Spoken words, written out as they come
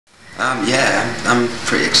Yeah, I'm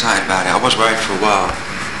pretty excited about it. I was worried for a while.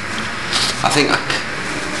 I think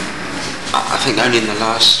only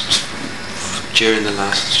during the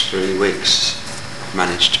last 3 weeks, I've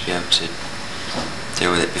managed to be able to deal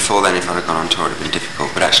with it. Before then, if I'd have gone on tour, it would have been difficult.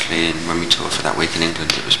 But actually, when we toured for that week in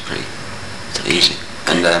England, it was pretty easy.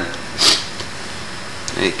 And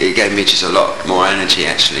it gave me just a lot more energy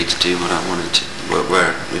actually to do what I wanted to,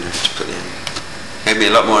 to put in. It gave me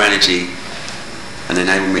a lot more energy and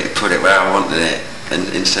enabled me to put it where I wanted it, and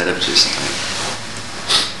instead of just like,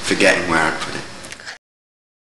 forgetting where I'd put